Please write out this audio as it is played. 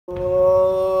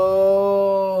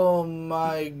Oh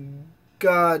my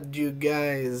god, you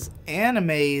guys. Anime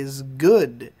is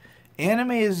good.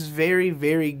 Anime is very,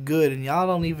 very good, and y'all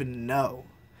don't even know.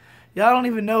 Y'all don't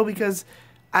even know because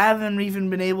I haven't even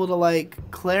been able to, like,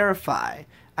 clarify.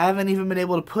 I haven't even been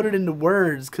able to put it into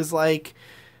words because, like,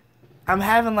 I'm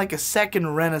having, like, a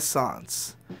second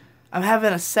renaissance. I'm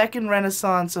having a second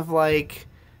renaissance of, like,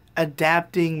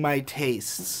 adapting my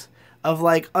tastes, of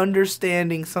like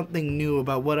understanding something new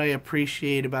about what I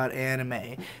appreciate about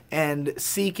anime and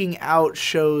seeking out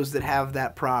shows that have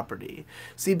that property.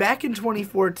 See, back in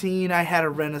 2014, I had a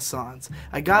renaissance.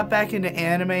 I got back into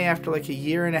anime after like a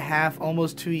year and a half,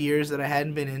 almost 2 years that I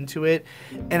hadn't been into it,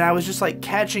 and I was just like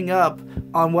catching up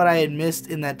on what I had missed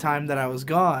in that time that I was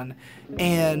gone.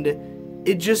 And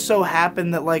it just so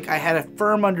happened that like I had a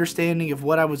firm understanding of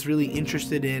what I was really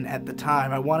interested in at the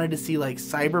time. I wanted to see like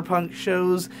cyberpunk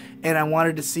shows, and I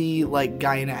wanted to see like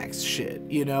Gainax shit,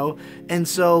 you know? And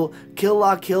so Kill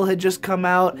La Kill had just come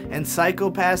out, and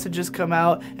Psycho-Pass had just come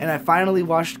out, and I finally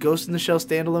watched Ghost in the Shell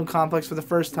Standalone Complex for the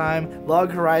first time.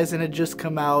 Log Horizon had just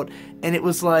come out, and it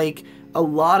was like a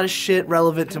lot of shit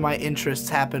relevant to my interests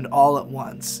happened all at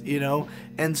once, you know?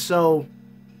 And so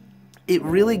it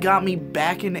really got me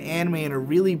back into anime in a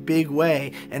really big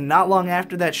way. And not long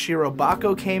after that,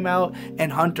 Shirobako came out,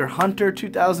 and Hunter x Hunter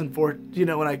 2004, you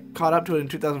know, when I caught up to it in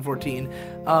 2014,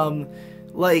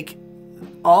 like,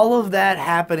 all of that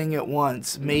happening at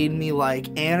once made me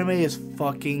like, anime is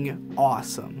fucking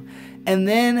awesome. And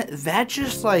then that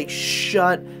just like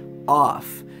shut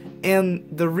off. And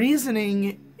the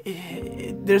reasoning,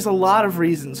 there's a lot of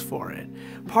reasons for it.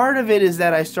 Part of it is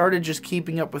that I started just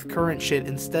keeping up with current shit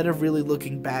instead of really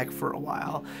looking back for a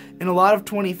while. In a lot of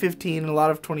 2015 and a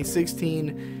lot of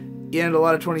 2016 and a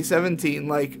lot of 2017,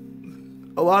 like,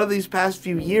 a lot of these past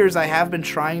few years, I have been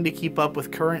trying to keep up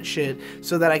with current shit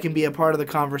so that I can be a part of the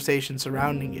conversation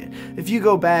surrounding it. If you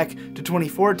go back to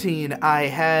 2014, I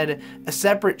had a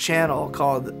separate channel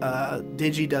called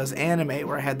Digi Does Anime,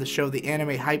 where I had the show The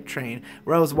Anime Hype Train,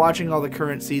 where I was watching all the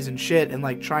current season shit and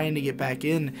like trying to get back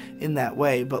in that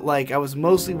way. But like I was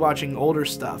mostly watching older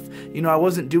stuff. You know, I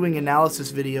wasn't doing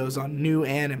analysis videos on new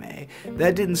anime.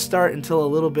 That didn't start until a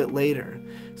little bit later.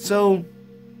 So,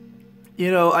 you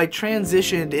know, I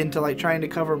transitioned into like trying to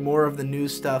cover more of the new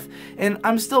stuff, and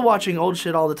I'm still watching old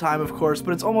shit all the time, of course,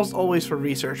 but it's almost always for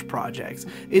research projects.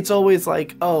 It's always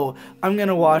like, oh, I'm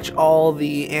gonna watch all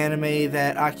the anime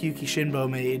that Akiyuki Shinbo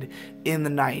made in the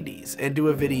 90s and do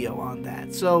a video on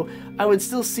that. So I would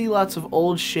still see lots of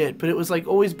old shit, but it was like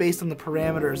always based on the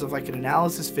parameters of like an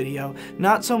analysis video,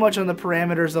 not so much on the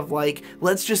parameters of like,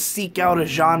 let's just seek out a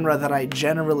genre that I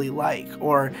generally like,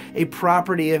 or a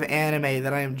property of anime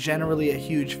that I am generally a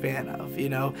huge fan of, you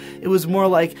know? It was more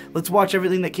like, let's watch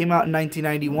everything that came out in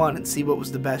 1991 and see what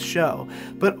was the best show.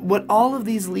 But what all of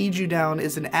these lead you down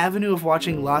is an avenue of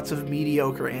watching lots of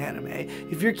mediocre anime.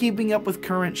 If you're keeping up with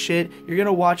current shit, you're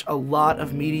gonna watch a lot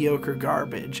of mediocre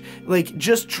garbage. Like,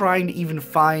 just trying to even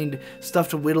find stuff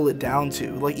to whittle it down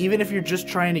to. Like, even if you're just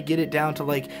trying to get it down to,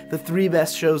 like, the 3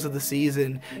 best shows of the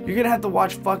season, you're gonna have to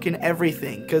watch fucking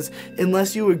everything, because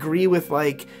unless you agree with,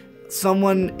 like,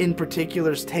 someone in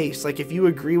particular's taste, like if you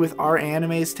agree with our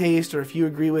anime's taste, or if you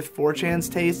agree with 4chan's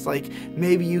taste, like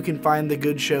maybe you can find the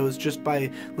good shows just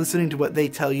by listening to what they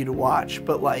tell you to watch.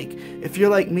 But like, if you're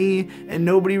like me and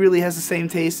nobody really has the same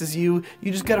taste as you,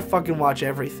 you just gotta fucking watch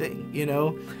everything, you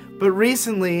know? But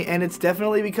recently, and it's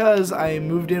definitely because I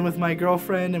moved in with my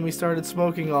girlfriend and we started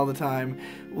smoking all the time,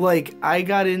 like I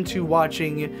got into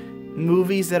watching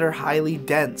movies that are highly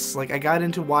dense. Like, I got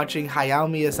into watching Hayao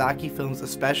Miyazaki films,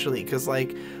 especially because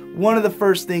like one of the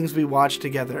first things we watched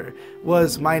together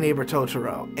was My Neighbor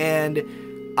Totoro, and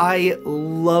I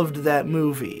loved that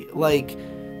movie. Like,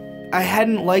 I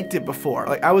hadn't liked it before.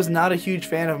 Like, I was not a huge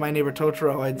fan of My Neighbor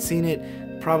Totoro. I'd seen it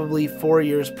probably 4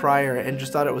 years prior and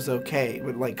just thought it was okay,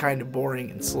 but like kind of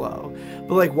boring and slow.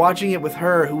 But like watching it with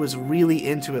her, who was really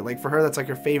into it, like for her that's like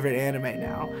her favorite anime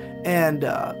now, and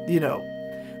you know,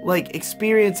 like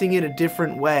experiencing it a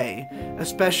different way,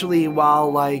 especially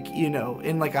while like, you know,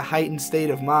 in like a heightened state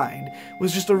of mind,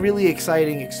 was just a really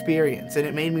exciting experience. And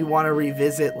it made me want to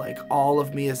revisit like all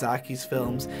of Miyazaki's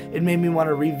films. It made me want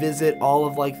to revisit all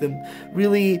of like the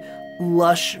really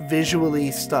lush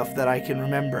visually stuff that I can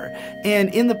remember.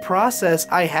 And in the process,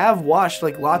 I have watched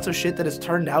like lots of shit that has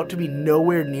turned out to be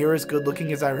nowhere near as good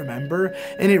looking as I remember,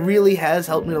 and it really has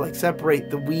helped me to like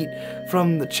separate the wheat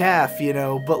from the chaff, you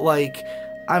know. But like,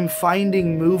 I'm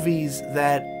finding movies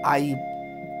that I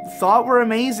thought were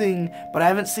amazing, but I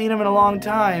haven't seen them in a long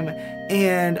time,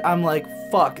 and I'm like,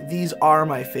 fuck, these are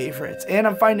my favorites. And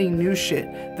I'm finding new shit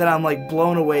that I'm like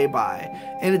blown away by.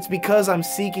 And it's because I'm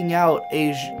seeking out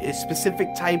a specific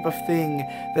type of thing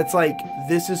that's like,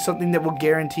 this is something that will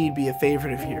guaranteed be a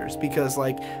favorite of yours. Because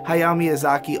like Hayao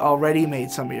Miyazaki already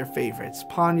made some of your favorites.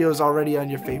 Ponyo's already on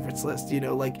your favorites list. You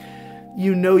know, like,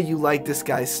 you like this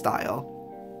guy's style.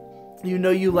 You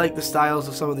know you like the styles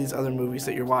of some of these other movies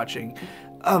that you're watching.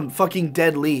 Fucking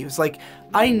Dead Leaves. Like,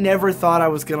 I never thought I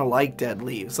was gonna like Dead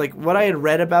Leaves. Like, what I had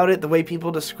read about it, the way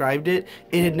people described it,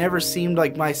 it had never seemed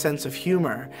like my sense of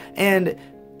humor. And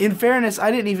in fairness,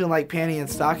 I didn't even like Panty and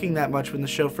Stocking that much when the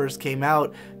show first came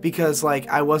out, because like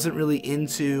I wasn't really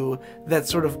into that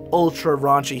sort of ultra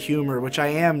raunchy humor, which I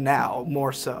am now,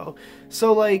 more so.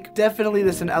 So like, definitely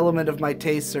there's an element of my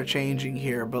tastes are changing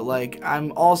here, but like,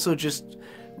 I'm also just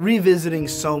revisiting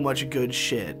so much good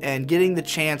shit and getting the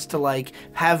chance to like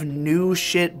have new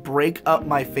shit break up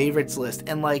my favorites list,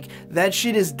 and like that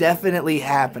shit is definitely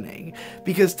happening,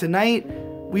 because tonight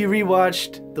we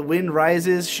rewatched The Wind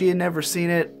Rises. She had never seen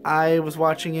it. I was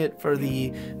watching it for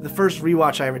the first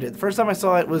rewatch I ever did. The first time I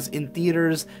saw it was in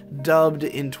theaters, dubbed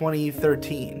in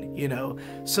 2013, you know.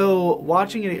 So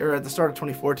watching it, or at the start of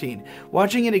 2014,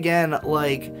 watching it again,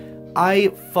 like, I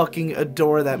fucking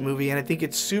adore that movie, and I think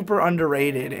it's super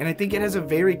underrated, and I think it has a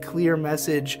very clear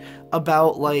message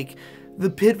about like the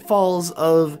pitfalls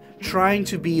of trying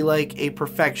to be like a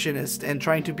perfectionist and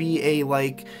trying to be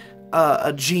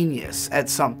a genius at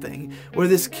something, where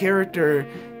this character,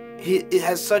 it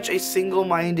has such a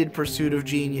single-minded pursuit of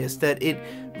genius that it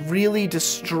really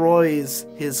destroys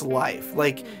his life.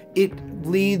 Like, it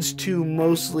leads to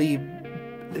mostly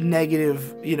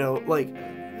negative, you know, like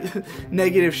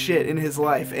negative shit in his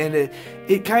life, and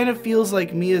it kind of feels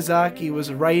like Miyazaki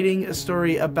was writing a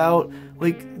story about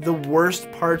like the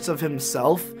worst parts of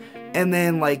himself, and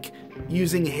then like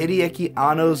using Hideaki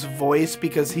Anno's voice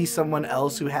because he's someone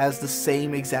else who has the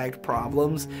same exact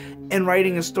problems, and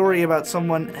writing a story about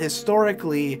someone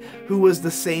historically who was the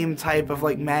same type of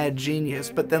like mad genius,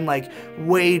 but then like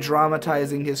way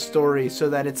dramatizing his story so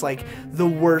that it's like the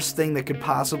worst thing that could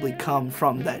possibly come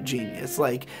from that genius,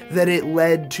 like that it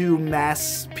led to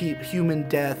mass human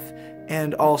death,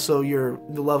 and also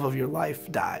the love of your life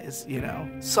dies, you know.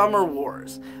 Summer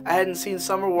Wars. I hadn't seen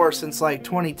Summer Wars since like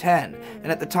 2010,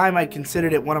 and at the time I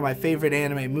considered it one of my favorite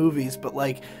anime movies, but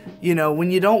like, you know,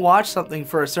 when you don't watch something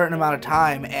for a certain amount of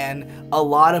time and a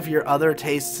lot of your other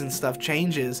tastes and stuff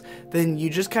changes, then you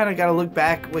just kind of got to look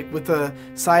back like with a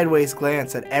sideways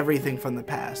glance at everything from the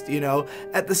past, you know.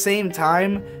 At the same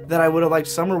time that I would have liked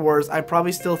Summer Wars, I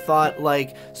probably still thought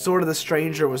like Sword of the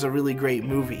Stranger was a really great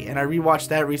movie, and I rewatched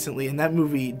that recently, and that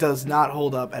movie does not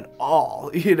hold up at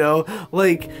all, you know.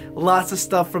 Like, lots of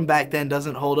stuff from back then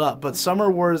doesn't hold up, but Summer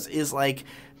Wars is like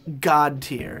god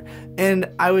tier, and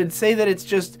I would say that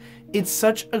it's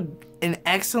such an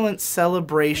excellent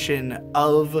celebration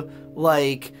of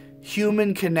like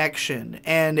human connection,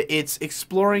 and it's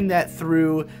exploring that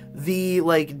through the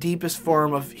like deepest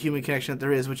form of human connection that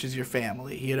there is, which is your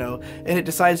family, you know. And it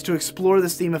decides to explore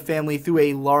this theme of family through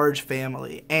a large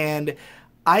family, and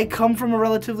I come from a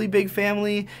relatively big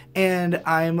family, and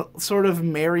I'm sort of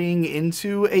marrying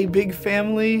into a big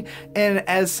family, and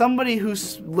as somebody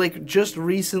who's like just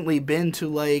recently been to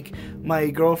like my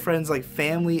girlfriend's like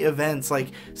family events, like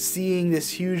seeing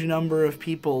this huge number of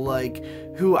people like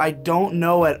who I don't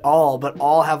know at all, but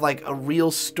all have like a real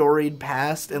storied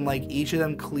past, and like each of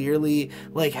them clearly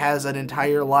like has an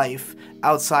entire life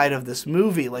outside of this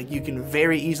movie. Like, you can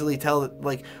very easily tell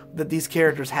that these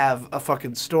characters have a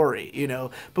fucking story, you know,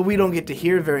 but we don't get to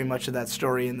hear very much of that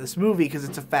story in this movie because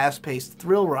it's a fast-paced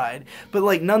thrill ride. But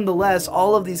like, nonetheless,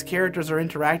 all of these characters are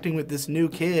interacting with this new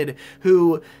kid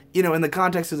who, you know, in the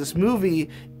context of this movie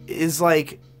is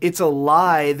like, it's a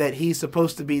lie that he's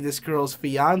supposed to be this girl's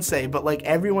fiance, but like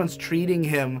everyone's treating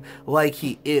him like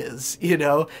he is, you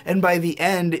know, and by the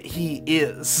end he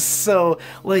is. So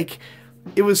like,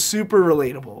 it was super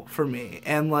relatable for me.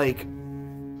 And like,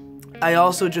 I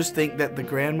also just think that the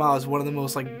grandma is one of the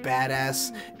most like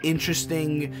badass,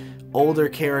 interesting older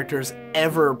characters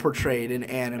ever portrayed in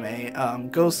anime.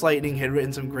 Ghost Lightning had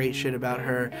written some great shit about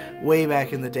her way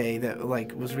back in the day that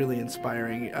like was really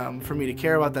inspiring for me to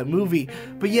care about that movie.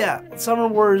 But yeah, Summer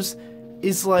Wars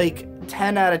is like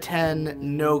 10 out of 10,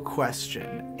 no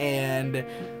question. And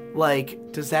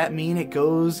like, does that mean it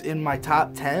goes in my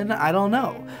top 10? I don't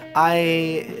know.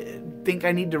 I think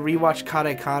I need to rewatch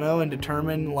Kare Kano and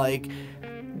determine, like,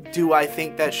 do I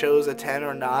think that show's a 10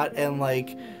 or not? And,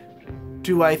 like,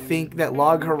 do I think that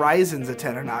Log Horizon's a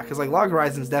 10 or not? Because, like, Log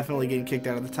Horizon's definitely getting kicked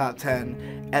out of the top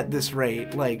 10 at this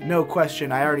rate. Like, no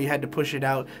question, I already had to push it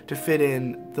out to fit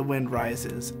in The Wind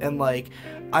Rises. And, like,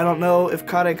 I don't know if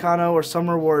Karekano or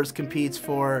Summer Wars competes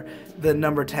for the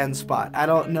number 10 spot. I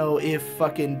don't know if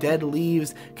fucking Dead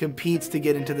Leaves competes to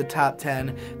get into the top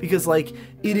 10, because like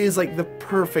it is like the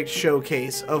perfect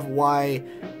showcase of why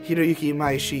Hiroyuki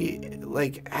Imaishi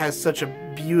like has such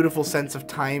a beautiful sense of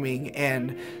timing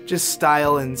and just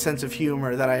style and sense of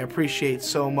humor that I appreciate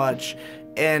so much.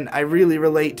 And I really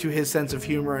relate to his sense of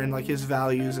humor and like his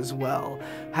values as well.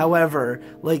 However,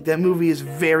 like that movie is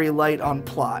very light on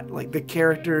plot. Like the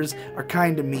characters are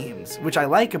kind of memes, which I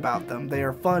like about them. They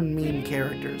are fun meme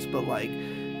characters, but like,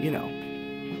 you know,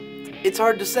 it's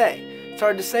hard to say. It's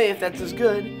hard to say if that's as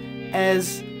good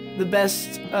as the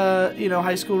best, you know,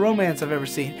 high school romance I've ever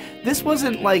seen. This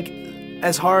wasn't like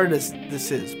as hard as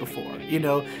this is before, you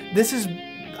know. This is,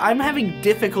 I'm having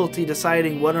difficulty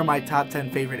deciding what are my top 10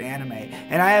 favorite anime,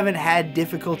 and I haven't had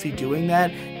difficulty doing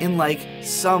that in like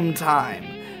some time,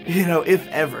 you know, if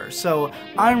ever. So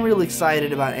I'm really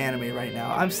excited about anime right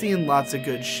now. I'm seeing lots of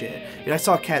good shit. You know, I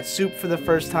saw Cat Soup for the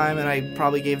first time, and I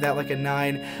probably gave that like a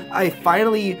 9. I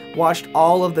finally watched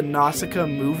all of the Nausicaa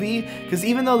movie, because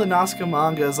even though the Nausicaa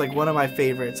manga is like one of my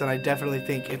favorites, and I definitely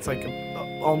think it's like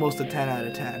almost a 10 out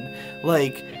of 10,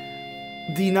 like,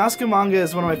 the Nausicaa manga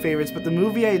is one of my favorites, but the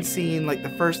movie I had seen like the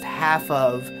first half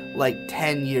of like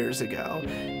 10 years ago,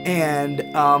 and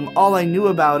all I knew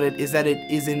about it is that it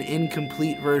is an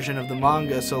incomplete version of the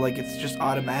manga, so like it's just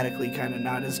automatically kind of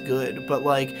not as good. But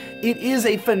like it is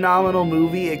a phenomenal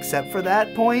movie except for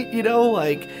that point, you know,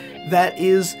 like that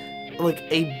is like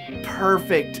a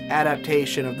perfect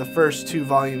adaptation of the first 2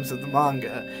 volumes of the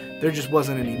manga. There just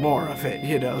wasn't any more of it,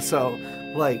 you know, so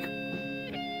like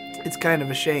it's kind of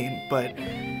a shame, but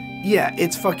yeah,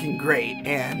 it's fucking great,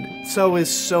 and so is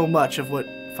so much of what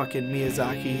fucking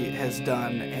Miyazaki has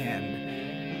done,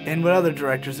 and what other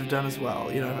directors have done as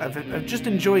well. You know, I've just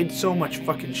enjoyed so much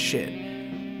fucking shit,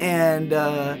 and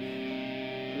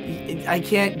I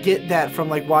can't get that from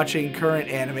like watching current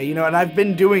anime, you know, and I've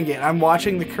been doing it. I'm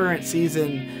watching the current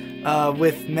season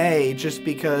with May just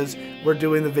because we're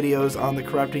doing the videos on the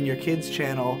Corrupting Your Kids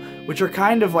channel, which are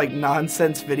kind of like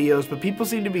nonsense videos, but people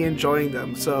seem to be enjoying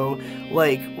them. So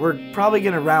like we're probably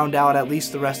going to round out at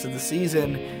least the rest of the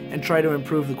season and try to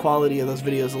improve the quality of those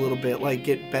videos a little bit, like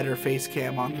get better face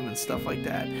cam on them and stuff like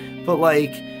that. But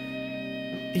like,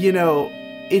 you know,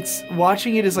 it's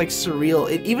watching it is like surreal.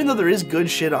 Even though there is good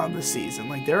shit on this season,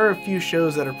 like there are a few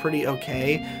shows that are pretty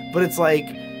okay, but it's like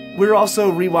we're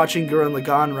also rewatching Gurren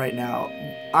Lagann right now.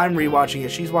 I'm rewatching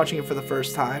it. She's watching it for the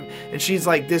first time, and she's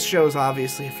like, this show is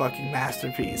obviously a fucking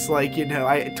masterpiece. Like, you know,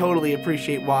 I totally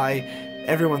appreciate why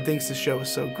everyone thinks this show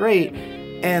is so great.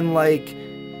 And like,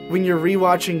 when you're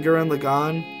rewatching Gurren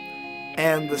Lagann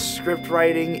and the script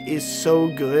writing is so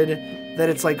good that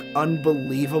it's like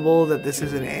unbelievable that this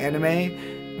is an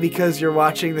anime, because you're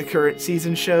watching the current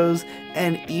season shows,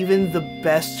 and even the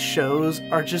best shows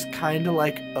are just kind of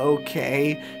like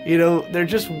okay, you know, they're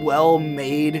just well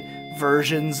made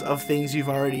versions of things you've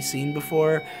already seen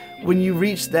before. When you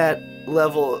reach that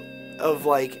level of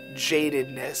like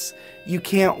jadedness, you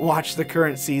can't watch the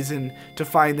current season to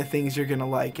find the things you're gonna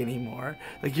like anymore.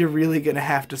 Like, you're really gonna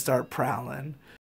have to start prowling.